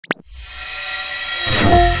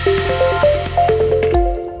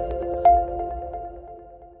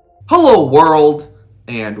Hello world,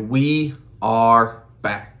 and we are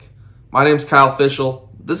back. My name's Kyle Fischl.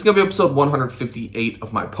 This is going to be episode 158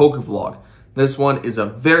 of my poker vlog. This one is a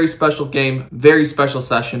very special game, very special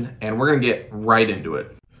session, and we're going to get right into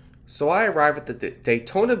it. So I arrive at the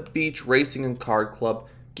Daytona Beach Racing and Card Club,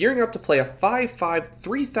 gearing up to play a 5-5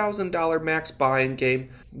 $3,000 max buy-in game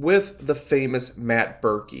with the famous Matt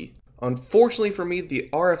Berkey. Unfortunately for me, the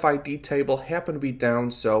RFID table happened to be down,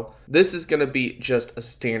 so this is going to be just a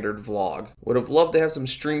standard vlog. Would have loved to have some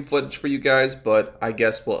stream footage for you guys, but I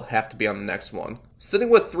guess we'll have to be on the next one. Sitting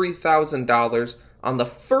with $3,000 on the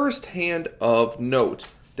first hand of note,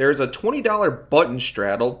 there's a $20 button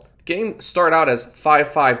straddle. The game started out as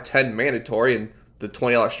 5-5-10 mandatory, and the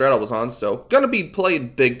 $20 straddle was on, so gonna be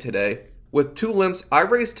played big today. With two limps, I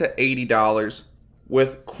raised to $80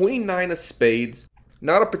 with Queen 9 of spades.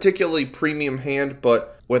 Not a particularly premium hand,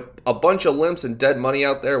 but with a bunch of limps and dead money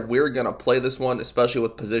out there, we're going to play this one, especially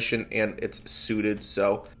with position and it's suited.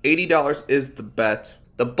 So $80 is the bet.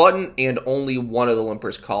 The button and only one of the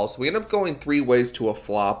limpers calls. So we end up going three ways to a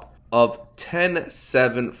flop of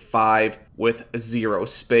 10-7-5 with 0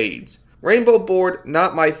 spades. Rainbow board,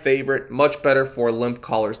 not my favorite. Much better for limp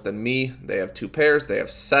callers than me. They have two pairs. They have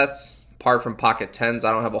sets. Apart from pocket 10s,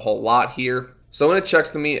 I don't have a whole lot here. So when it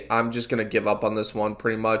checks to me, I'm just going to give up on this one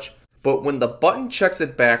pretty much. But when the button checks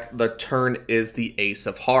it back, the turn is the ace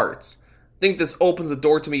of hearts. I think this opens the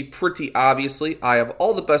door to me pretty obviously. I have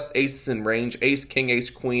all the best aces in range. Ace, king, ace,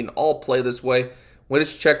 queen, all play this way. When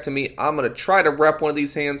it's checked to me, I'm going to try to rep one of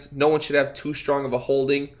these hands. No one should have too strong of a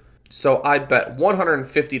holding. So I bet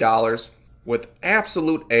 $150 with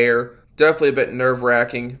absolute air. Definitely a bit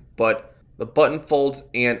nerve-wracking, but the button folds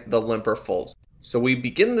and the limper folds. So we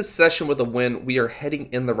begin this session with a win. We are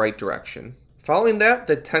heading in the right direction. Following that,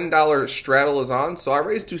 the $10 straddle is on, so I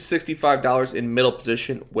raised to $65 in middle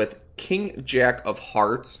position with King Jack of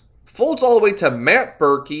Hearts. Folds all the way to Matt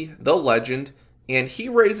Berkey, the legend, and he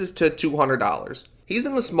raises to $200. He's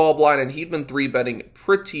in the small blind, and he'd been 3-betting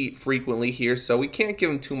pretty frequently here, so we can't give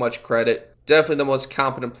him too much credit. Definitely the most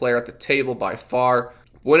competent player at the table by far.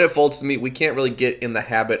 When it folds to me, we can't really get in the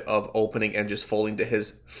habit of opening and just folding to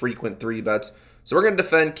his frequent 3-bets. So we're going to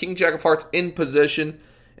defend King Jack of Hearts in position,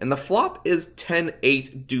 and the flop is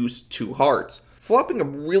 10-8 deuce 2 hearts. Flopping a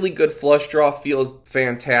really good flush draw feels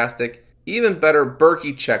fantastic. Even better,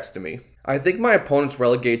 Berkey checks to me. I think my opponent's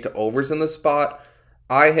relegated to overs in this spot.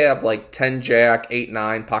 I have like 10 jack,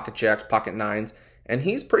 8-9, pocket jacks, pocket 9s, and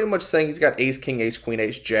he's pretty much saying he's got ace, king, ace, queen,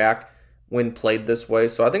 ace, jack when played this way.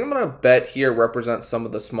 So I think I'm going to bet here, represent some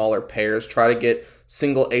of the smaller pairs, try to get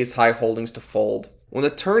single ace high holdings to fold. When the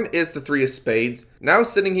turn is the 3 of spades, now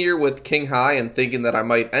sitting here with king high and thinking that I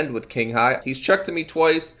might end with king high, he's checked to me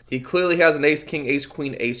twice. He clearly has an ace, king, ace,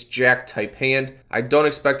 queen, ace, jack type hand. I don't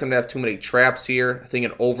expect him to have too many traps here. I think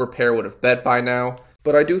an overpair would have bet by now.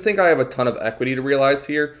 But I do think I have a ton of equity to realize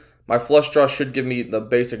here. My flush draw should give me the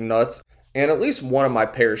basic nuts, and at least one of my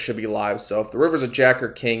pairs should be live. So if the river's a jack or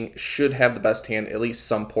king, should have the best hand at least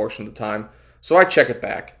some portion of the time. So I check it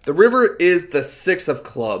back. The river is the 6 of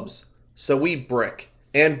clubs. So we brick,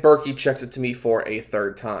 and Berkey checks it to me for a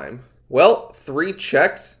third time. Well, 3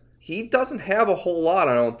 checks. He doesn't have a whole lot,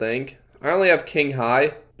 I don't think. I only have king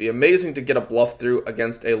high. Be amazing to get a bluff through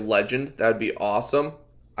against a legend. That would be awesome.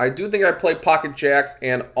 I do think I play pocket jacks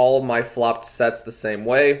and all of my flopped sets the same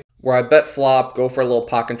way, where I bet flop, go for a little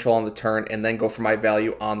pot control on the turn, and then go for my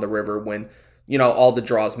value on the river when, all the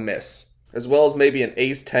draws miss. As well as maybe an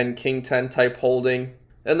ace 10, king 10 type holding.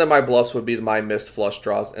 And then my bluffs would be my missed flush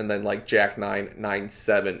draws, and then like jack 9, 9,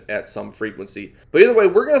 7 at some frequency. But either way,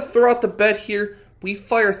 we're going to throw out the bet here. We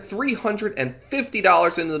fire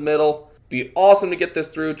 $350 into the middle. Be awesome to get this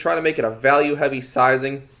through. Try to make it a value-heavy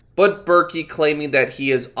sizing. But Berkey, claiming that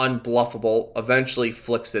he is unbluffable, eventually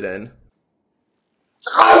flicks it in.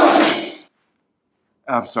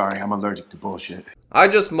 I'm sorry, I'm allergic to bullshit. I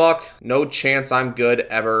just muck. No chance I'm good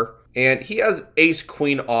ever. And he has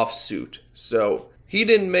ace-queen offsuit, so he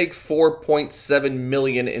didn't make $4.7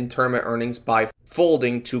 million in tournament earnings by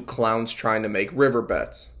folding to clowns trying to make river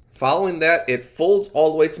bets. Following that, it folds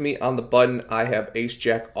all the way to me on the button. I have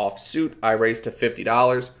ace-jack offsuit. I raised to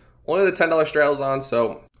 $50. Only the $10 straddle's on,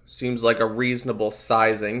 so seems like a reasonable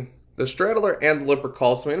sizing. The straddler and the limper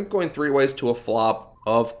call, so I end up going 3 ways to a flop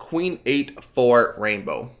of queen 8 for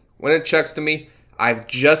rainbow. When it checks to me, I've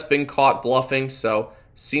just been caught bluffing, so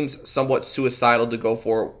seems somewhat suicidal to go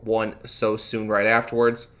for one so soon right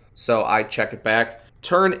afterwards. So I check it back.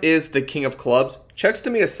 Turn is the king of clubs. Checks to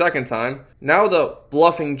me a second time. Now the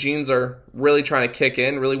bluffing genes are really trying to kick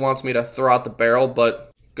in. Really wants me to throw out the barrel,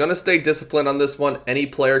 but Gonna stay disciplined on this one. Any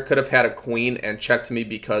player could have had a queen and checked me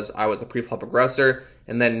because I was the pre-flop aggressor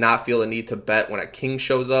and then not feel the need to bet when a king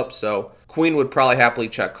shows up. So queen would probably happily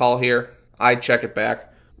check call here. I check it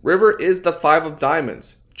back. River is the 5 of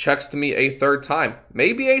diamonds. Checks to me a third time.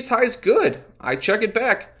 Maybe ace high is good. I check it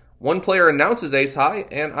back. One player announces ace high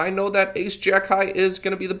and I know that ace jack high is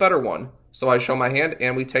going to be the better one. So I show my hand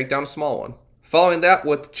and we take down a small one. Following that,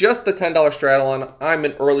 with just the $10 straddle on, I'm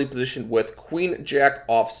in early position with queen jack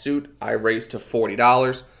offsuit. I raise to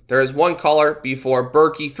 $40. There is one caller before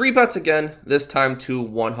Berkey 3 bets again, this time to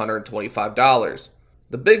 $125.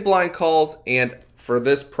 The big blind calls, and for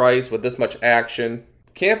this price with this much action,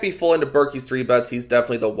 can't be full into Berkey's 3 bets. He's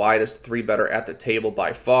definitely the widest 3 better at the table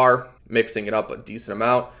by far, mixing it up a decent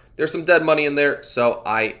amount. There's some dead money in there, so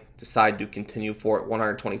I decide to continue for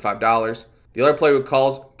 $125. The other player who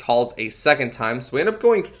calls a second time, so we end up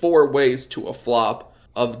going 4 ways to a flop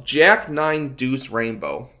of jack 9 deuce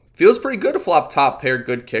rainbow. Feels pretty good to flop top pair,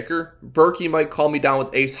 good kicker. Berkey might call me down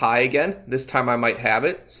with ace high again. This time I might have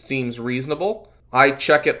it. Seems reasonable. I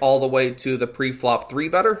check it all the way to the pre-flop 3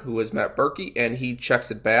 better, who is Matt Berkey, and he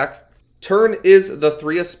checks it back. Turn is the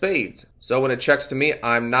 3 of spades. So when it checks to me,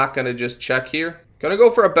 I'm not going to just check here. Going to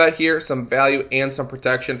go for a bet here, some value and some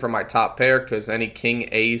protection for my top pair, because any king,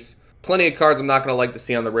 ace, plenty of cards I'm not going to like to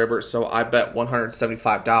see on the river, so I bet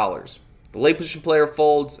 $175. The late position player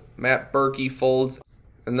folds, Matt Berkey folds,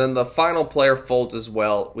 and then the final player folds as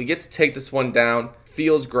well. We get to take this one down.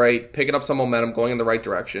 Feels great, picking up some momentum, going in the right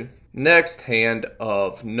direction. Next hand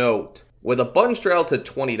of note. With a button straddle to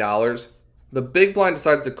 $20, the big blind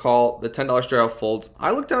decides to call, the $10 straddle folds.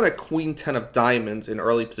 I look down at queen 10 of diamonds in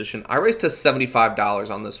early position. I raise to $75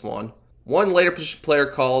 on this one. One later position player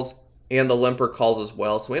calls, and the limper calls as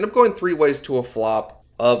well. So we end up going 3 ways to a flop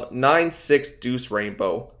of 9-6 deuce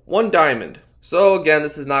rainbow. 1 diamond. So again,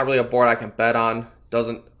 this is not really a board I can bet on.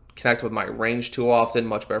 Doesn't connect with my range too often.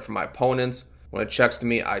 Much better for my opponents. When it checks to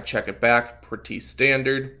me, I check it back. Pretty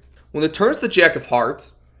standard. When it turns the jack of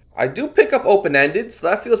hearts, I do pick up open-ended, so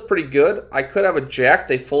that feels pretty good. I could have a jack.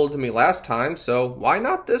 They folded to me last time, so why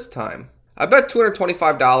not this time? I bet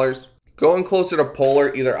 $225. Going closer to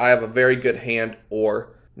polar, either I have a very good hand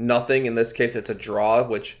or nothing. In this case, it's a draw,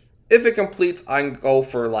 which if it completes, I can go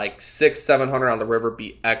for like $600-700 on the river,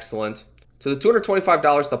 be excellent. To the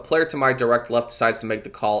 $225, the player to my direct left decides to make the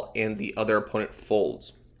call, and the other opponent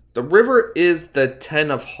folds. The river is the 10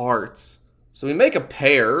 of hearts. So we make a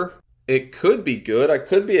pair. It could be good. I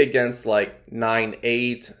could be against like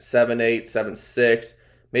 9-8, 7-8, 7-6,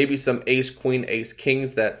 maybe some ace-queen,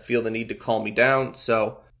 ace-kings that feel the need to call me down.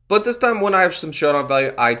 But this time when I have some showdown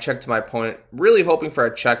value, I check to my opponent, really hoping for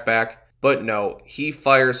a check back. But no, he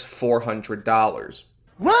fires $400.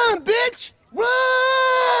 Run, bitch!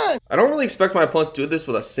 Run! I don't really expect my opponent to do this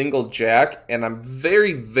with a single jack, and I'm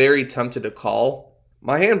very, very tempted to call.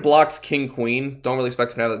 My hand blocks king-queen, don't really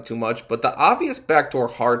expect him to have that too much, but the obvious backdoor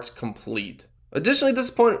hearts complete. Additionally, this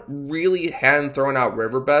opponent really hadn't thrown out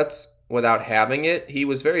river bets without having it. He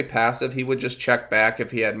was very passive. He would just check back if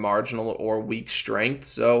he had marginal or weak strength.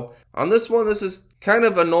 So on this one, this is kind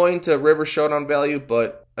of annoying to river showdown value,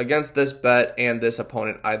 but against this bet and this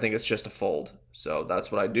opponent, I think it's just a fold. So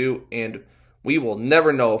that's what I do, and we will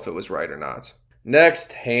never know if it was right or not.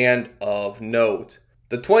 Next hand of note.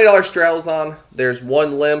 The $20 straddle's on. There's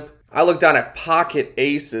one limp. I look down at pocket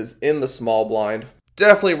aces in the small blind.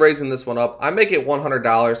 Definitely raising this one up. I make it $100.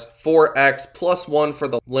 4x plus 1 for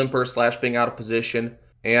the limper / being out of position.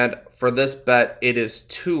 And for this bet, it is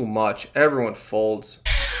too much. Everyone folds.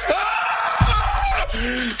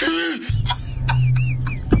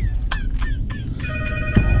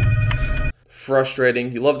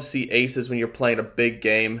 Frustrating. You love to see aces when you're playing a big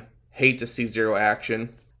game. Hate to see 0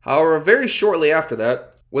 action. However, very shortly after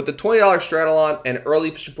that, with the $20 straddle on, an early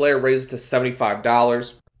position player raises to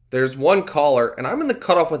 $75. There's one caller, and I'm in the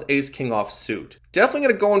cutoff with ace-king offsuit. Definitely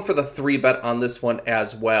going to go in for the 3 bet on this one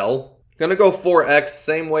as well. Going to go 4x,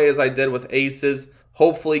 same way as I did with aces.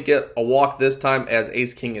 Hopefully get a walk this time, as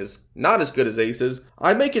ace-king is not as good as aces.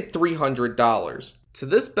 I make it $300. To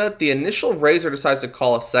this bet, the initial raiser decides to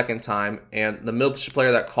call a second time, and the middle position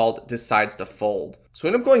player that called decides to fold. So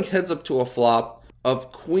we end up going heads up to a flop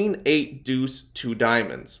of queen 8 deuce 2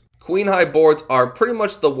 diamonds. Queen high boards are pretty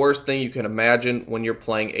much the worst thing you can imagine when you're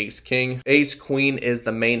playing ace king. Ace queen is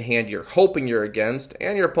the main hand you're hoping you're against,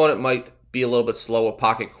 and your opponent might be a little bit slow with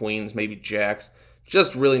pocket queens, maybe jacks.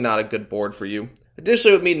 Just really not a good board for you.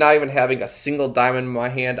 Additionally, with me not even having a single diamond in my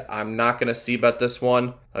hand, I'm not going to c-bet this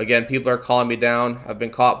one. Again, people are calling me down. I've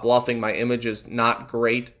been caught bluffing. My image is not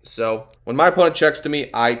great. So when my opponent checks to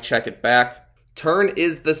me, I check it back. Turn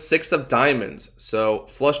is the 6 of diamonds, so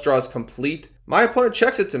flush draw is complete. My opponent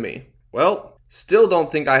checks it to me. Well, still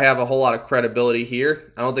don't think I have a whole lot of credibility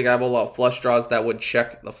here. I don't think I have a lot of flush draws that would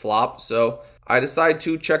check the flop, so I decide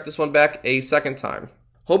to check this one back a second time.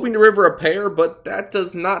 Hoping to river a pair, but that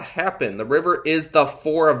does not happen. The river is the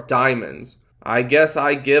 4 of diamonds. I guess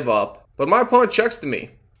I give up, but my opponent checks to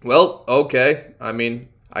me. Well, okay.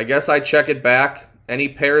 I guess I check it back. Any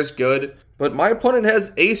pair is good, but my opponent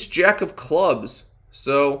has ace-jack of clubs,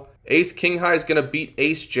 so ace-king high is going to beat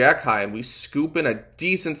ace-jack high, and we scoop in a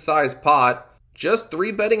decent-sized pot, just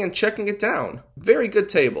 3-betting and checking it down. Very good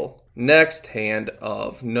table. Next hand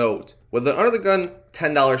of note. With an under-the-gun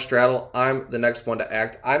 $10 straddle, I'm the next one to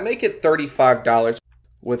act. I make it $35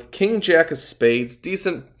 with king-jack of spades.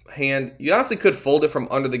 Decent hand. You honestly could fold it from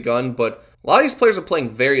under the gun, but a lot of these players are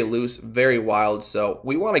playing very loose, very wild, so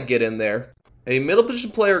we want to get in there. A middle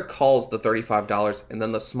position player calls the $35, and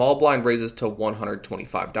then the small blind raises to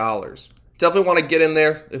 $125. Definitely want to get in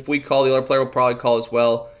there. If we call, the other player will probably call as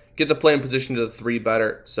well. Get the play in position to the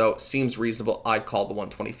 3-better, so seems reasonable. I'd call the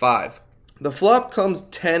 125. The flop comes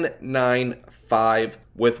 10-9-5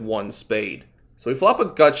 with 1 spade. So we flop a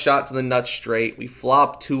gut shot to the nut straight. We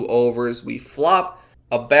flop 2 overs. We flop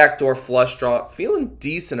a backdoor flush draw. Feeling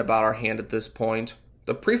decent about our hand at this point.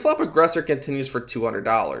 The pre-flop aggressor continues for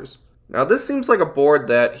 $200. Now this seems like a board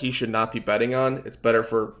that he should not be betting on. It's better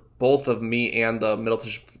for both of me and the middle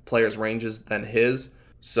position player's ranges than his.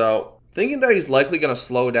 So thinking that he's likely going to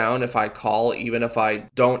slow down if I call, even if I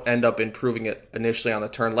don't end up improving it initially on the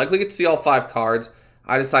turn. Likely get to see all 5 cards.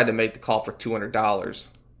 I decide to make the call for $200.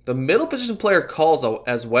 The middle position player calls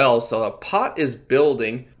as well, so the pot is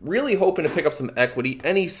building. Really hoping to pick up some equity.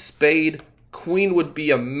 Any spade, queen would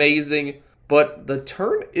be amazing. But the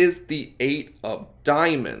turn is the 8 of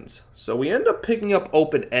diamonds. So we end up picking up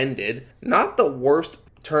open-ended. Not the worst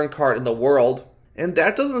turn card in the world. And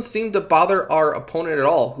that doesn't seem to bother our opponent at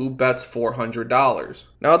all, who bets $400.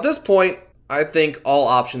 Now at this point, I think all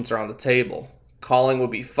options are on the table. Calling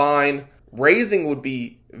would be fine. Raising would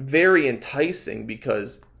be very enticing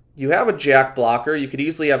because you have a jack blocker. You could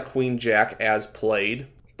easily have queen jack as played.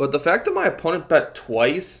 But the fact that my opponent bet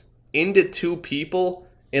twice into 2 people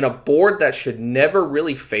in a board that should never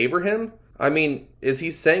really favor him, is he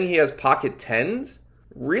saying he has pocket 10s?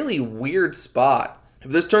 Really weird spot.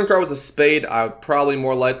 If this turn card was a spade, I would probably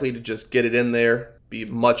more likely to just get it in there, be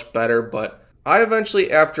much better, but I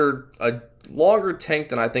eventually, after a longer tank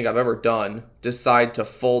than I think I've ever done, decide to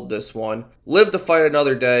fold this one. Live to fight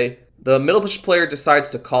another day. The middle position player decides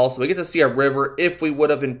to call, so we get to see a river. If we would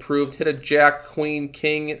have improved, hit a jack, queen,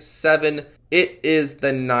 king, 7. It is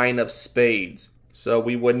the 9 of spades. So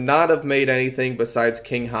we would not have made anything besides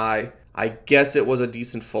king high. I guess it was a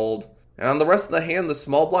decent fold. And on the rest of the hand, the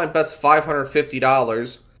small blind bets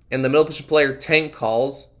 $550, and the middle position player tank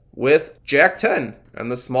calls with jack 10.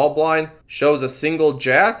 And the small blind shows a single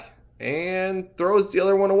jack and throws the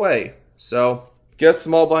other one away. So, guess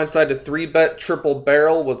small blind decided to 3-bet triple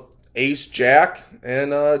barrel with ace jack,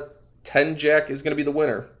 and 10 jack is going to be the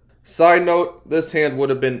winner. Side note, this hand would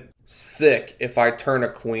have been sick if I turn a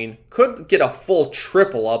queen. Could get a full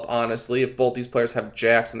triple up, honestly, if both these players have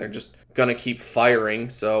jacks and they're just going to keep firing.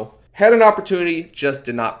 So, had an opportunity, just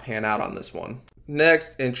did not pan out on this one.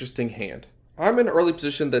 Next interesting hand. I'm in early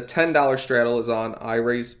position. The $10 straddle is on. I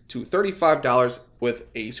raise to $35 with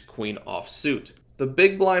ace queen offsuit. The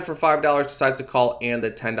big blind for $5 decides to call, and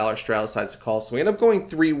the $10 straddle decides to call. So we end up going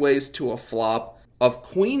 3 ways to a flop of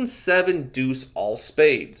queen 7 deuce all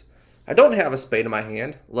spades. I don't have a spade in my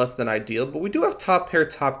hand, less than ideal, but we do have top pair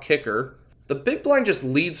top kicker. The big blind just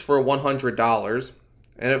leads for $100.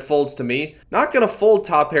 And it folds to me. Not going to fold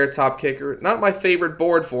top pair, top kicker. Not my favorite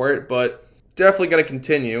board for it, but definitely going to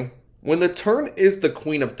continue. When the turn is the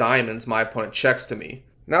queen of diamonds, my opponent checks to me.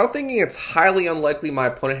 Now thinking it's highly unlikely my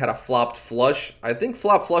opponent had a flopped flush. I think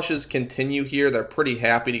flop flushes continue here. They're pretty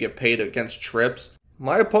happy to get paid against trips.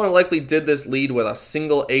 My opponent likely did this lead with a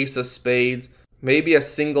single ace of spades. Maybe a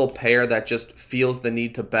single pair that just feels the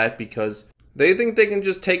need to bet because they think they can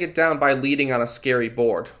just take it down by leading on a scary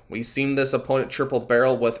board. We've seen this opponent triple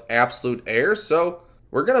barrel with absolute air, so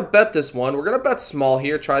we're going to bet this one. We're going to bet small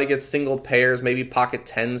here, try to get single pairs, maybe pocket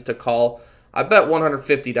 10s to call. I bet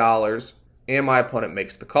 $150, and my opponent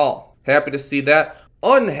makes the call. Happy to see that.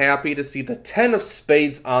 Unhappy to see the 10 of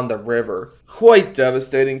spades on the river. Quite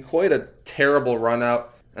devastating, quite a terrible run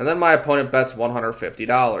out. And then my opponent bets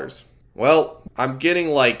 $150. Well, I'm getting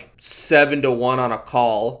like 7-1 on a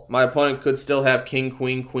call. My opponent could still have king,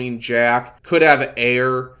 queen, queen, jack. Could have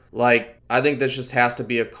air. I think this just has to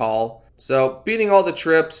be a call. So, beating all the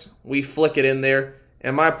trips, we flick it in there.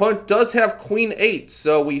 And my opponent does have queen 8,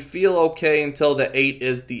 so we feel okay until the 8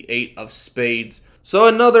 is the 8 of spades. So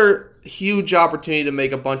another huge opportunity to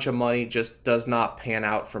make a bunch of money, just does not pan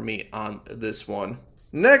out for me on this one.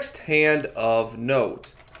 Next hand of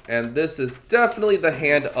note, and this is definitely the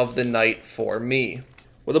hand of the night for me.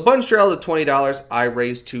 With a button straddle to $20, I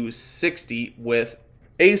raised to $60 with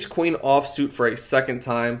ace queen offsuit for a second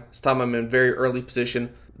time. This time I'm in very early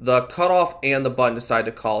position. The cutoff and the button decide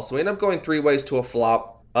to call, so we end up going three ways to a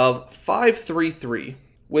flop of 5-3-3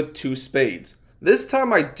 with 2 spades. This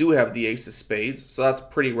time I do have the ace of spades, so that's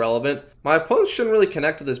pretty relevant. My opponents shouldn't really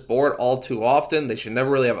connect to this board all too often. They should never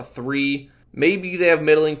really have a 3. Maybe they have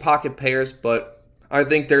middling pocket pairs, but I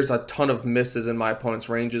think there's a ton of misses in my opponent's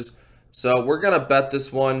ranges. So we're going to bet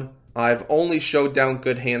this one. I've only showed down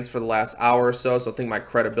good hands for the last hour or so, so I think my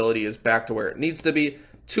credibility is back to where it needs to be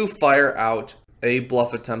to fire out a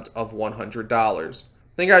bluff attempt of $100. I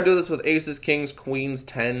think I do this with aces, kings, queens,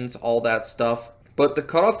 tens, all that stuff. But the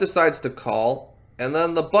cutoff decides to call, and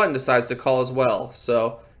then the button decides to call as well.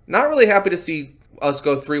 So not really happy to see us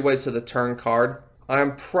go three ways to the turn card.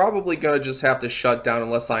 I'm probably going to just have to shut down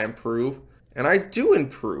unless I improve. And I do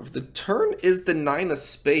improve. The turn is the 9 of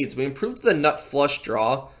spades. We improved the nut flush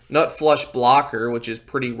draw, nut flush blocker, which is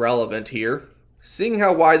pretty relevant here. Seeing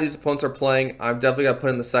how wide these opponents are playing, I'm definitely going to put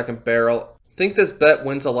in the second barrel. I think this bet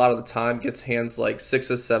wins a lot of the time, gets hands like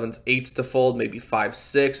 6s, 7s, 8s to fold, maybe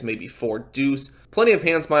 5-6, maybe 4 deuce. Plenty of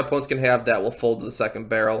hands my opponents can have that will fold to the second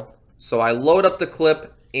barrel. So I load up the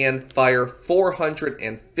clip and fire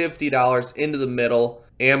 $450 into the middle,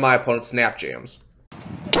 and my opponent snap jams.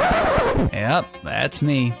 Yep, that's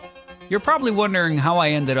me. You're probably wondering how I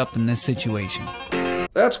ended up in this situation.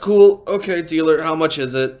 That's cool. Okay, dealer, how much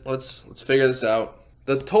is it? Let's figure this out.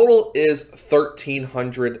 The total is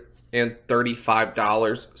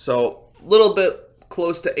 $1,335, so a little bit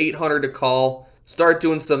close to $800 to call. Start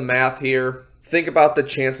doing some math here. Think about the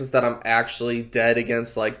chances that I'm actually dead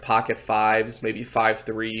against like pocket 5s, maybe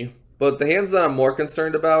 5-3. But the hands that I'm more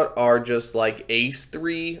concerned about are just like ace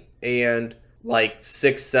 3 and like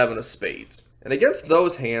 6-7 of spades. And against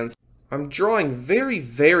those hands, I'm drawing very,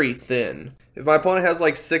 very thin. If my opponent has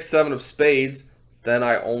like 6-7 of spades, then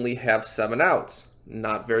I only have 7 outs.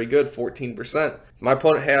 Not very good, 14%. If my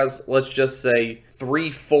opponent has, let's just say,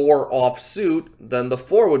 3-4 offsuit, then the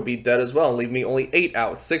 4 would be dead as well and leave me only 8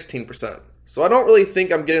 outs, 16%. So I don't really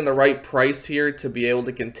think I'm getting the right price here to be able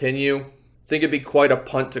to continue. I think it'd be quite a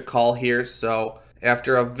punt to call here, so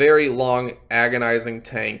after a very long, agonizing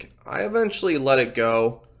tank, I eventually let it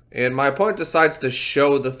go, and my opponent decides to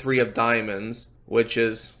show the 3 of diamonds, which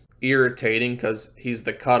is irritating because he's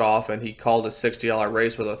the cutoff and he called a $60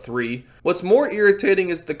 raise with a 3. What's more irritating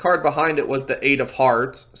is the card behind it was the 8 of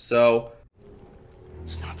hearts, so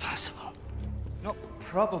It's not possible. Not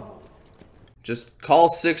probable. just call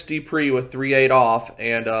 60 pre with 3-8 off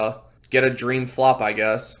and get a dream flop, I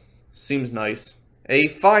guess. Seems nice. A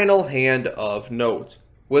final hand of note.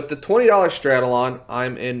 With the $20 straddle on,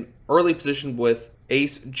 I'm in early position with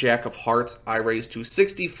ace jack of hearts. I raise to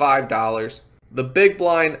 $65. The big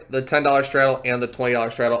blind, the $10 straddle, and the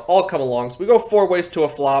 $20 straddle all come along. So we go 4 ways to a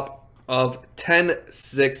flop of 10,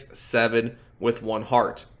 6, 7 with 1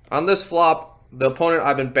 heart. On this flop, the opponent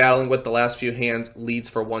I've been battling with the last few hands leads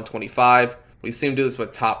for 125. We seem to do this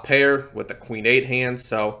with top pair, with the queen 8 hand,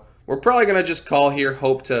 so we're probably going to just call here,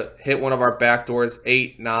 hope to hit one of our backdoors,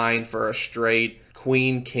 8, 9 for a straight,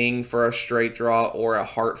 queen, king for a straight draw, or a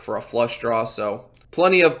heart for a flush draw, so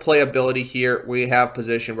plenty of playability here. We have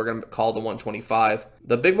position. We're going to call the 125.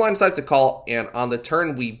 The big blind decides to call, and on the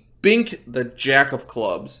turn, we bink the jack of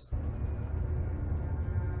clubs.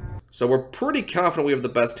 So we're pretty confident we have the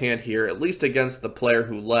best hand here, at least against the player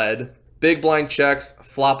who led. Big blind checks,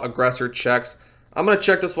 flop aggressor checks. I'm going to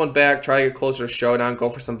check this one back, try to get closer to showdown, go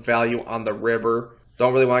for some value on the river.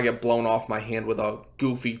 Don't really want to get blown off my hand with a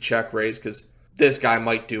goofy check raise, because this guy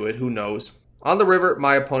might do it, who knows. On the river,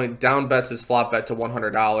 my opponent down bets his flop bet to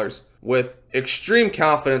 $100. With extreme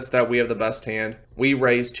confidence that we have the best hand, we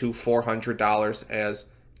raise to $400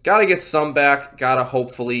 as gotta get some back, gotta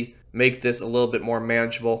hopefully make this a little bit more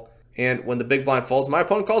manageable. And when the big blind folds, my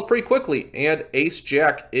opponent calls pretty quickly, and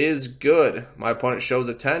ace-jack is good. My opponent shows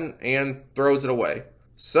a 10 and throws it away.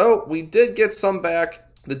 So we did get some back.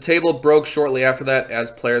 The table broke shortly after that as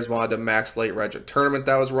players wanted to max late reg a tournament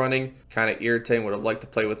that was running. Kind of irritating, would have liked to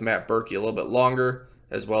play with Matt Berkey a little bit longer,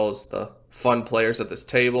 as well as the fun players at this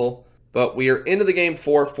table. But we are into the game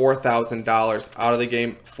for $4,000, out of the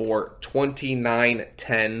game for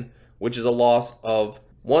 $29.10, which is a loss of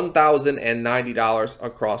 $1,090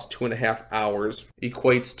 across 2.5 hours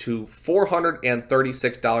equates to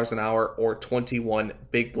 $436 an hour, or 21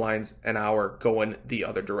 big blinds an hour going the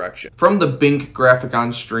other direction. From the Bink graphic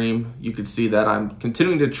on stream, you can see that I'm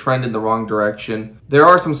continuing to trend in the wrong direction. There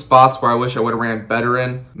are some spots where I wish I would have ran better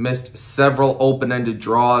in, missed several open-ended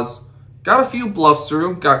draws, got a few bluffs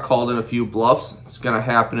through, got called in a few bluffs. It's going to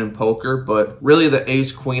happen in poker, but really the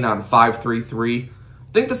ace-queen on 5-3-3,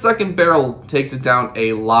 I think the second barrel takes it down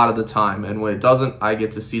a lot of the time, and when it doesn't, I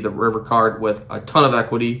get to see the river card with a ton of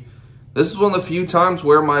equity. This is one of the few times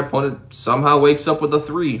where my opponent somehow wakes up with a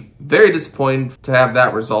 3. Very disappointing to have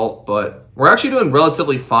that result, but we're actually doing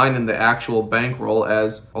relatively fine in the actual bankroll,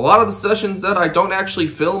 as a lot of the sessions that I don't actually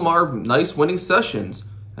film are nice winning sessions.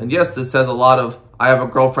 And yes, this has a lot of I have a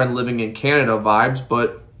girlfriend living in Canada vibes,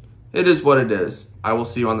 but it is what it is. I will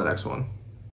see you on the next one.